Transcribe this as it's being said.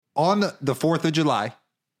on the 4th of July,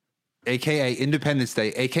 a.k.a. Independence Day,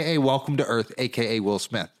 a.k.a. Welcome to Earth, a.k.a. Will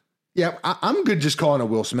Smith. Yeah, I'm good just calling it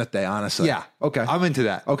Will Smith Day, honestly. Yeah. Okay. I'm into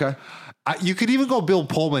that. Okay. You could even go Bill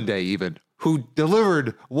Pullman Day even, who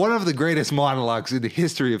delivered one of the greatest monologues in the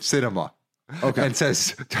history of cinema. Okay. And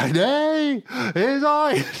says, today is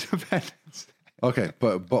our Independence Day. Okay,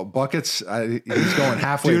 but Buckets, he's going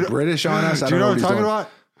halfway British on us. Do you know what I'm talking about?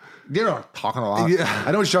 You know what I'm talking about. Yeah.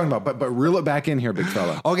 I know what you're talking about, but reel it back in here, big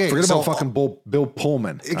fella. Okay, Forget so- about fucking Bill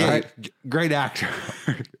Pullman. Okay, all right? great actor.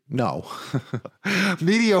 No.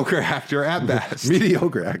 Mediocre actor at best.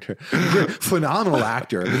 Mediocre actor. Phenomenal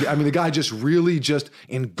actor. I mean, the guy just really just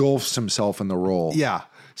engulfs himself in the role. Yeah.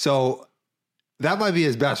 So that might be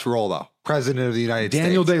his best role, though. President of the United States.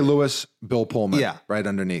 Daniel Day-Lewis, Bill Pullman. Yeah. Right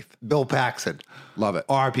underneath. Bill Paxton. Love it.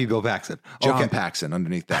 R.I.P. Bill Paxton. John Paxson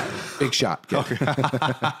underneath that. Big shot. Kid. Okay.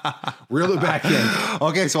 Reel it back in.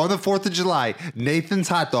 Okay, so on the 4th of July, Nathan's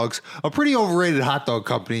Hot Dogs, a pretty overrated hot dog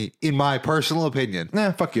company, in my personal opinion.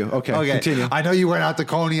 Nah, fuck you. Okay, continue. I know you went out to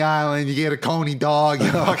Coney Island, you get a Coney dog,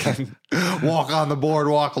 you fucking walk on the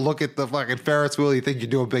boardwalk, look at the fucking Ferris wheel, you think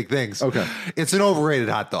you're doing big things. Okay. It's an overrated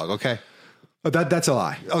hot dog, okay? That's a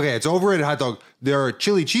lie. Okay, it's overrated hot dog. Their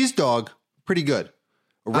chili cheese dog, pretty good.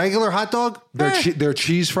 A regular hot dog, their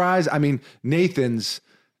cheese fries. I mean, Nathan's.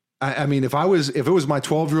 I mean, if it was my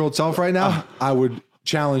 12-year-old self right now, I would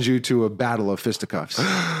challenge you to a battle of fisticuffs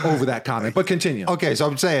over that comment. But continue. Okay, so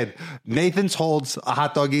I'm saying Nathan's holds a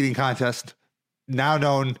hot dog eating contest, now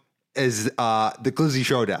known as the Glizzy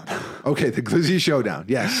Showdown. Okay, the Glizzy Showdown.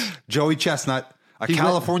 Yes, Joey Chestnut.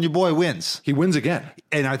 California boy wins. He wins again.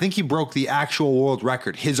 And I think he broke the actual world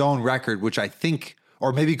record, his own record, which I think,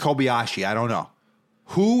 or maybe Kobayashi, I don't know.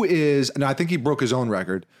 I think he broke his own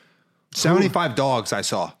record. 75 dogs I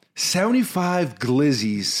saw. 75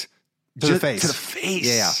 glizzies to the face. To the face.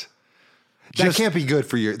 Yeah. That can't be good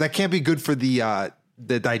for the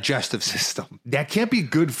digestive system. That can't be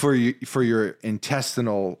good for your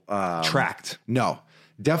intestinal tract. No,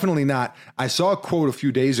 definitely not. I saw a quote a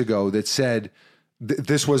few days ago that said,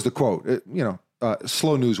 this was the quote,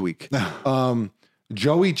 slow news week.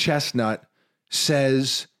 Joey Chestnut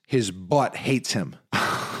says his butt hates him.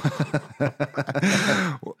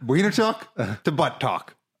 Wiener talk to butt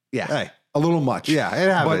talk. Yeah. Hey. A little much. Yeah,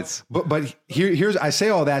 it happens. But here's, I say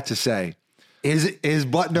all that to say. His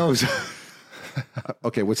butt knows.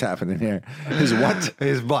 Okay, what's happening here? His what?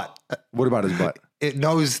 His butt. What about his butt? It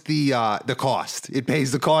knows the cost. It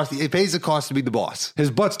pays the cost. It pays the cost to be the boss.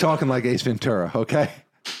 His butt's talking like Ace Ventura, okay?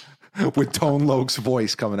 With Tone Loc's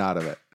voice coming out of it.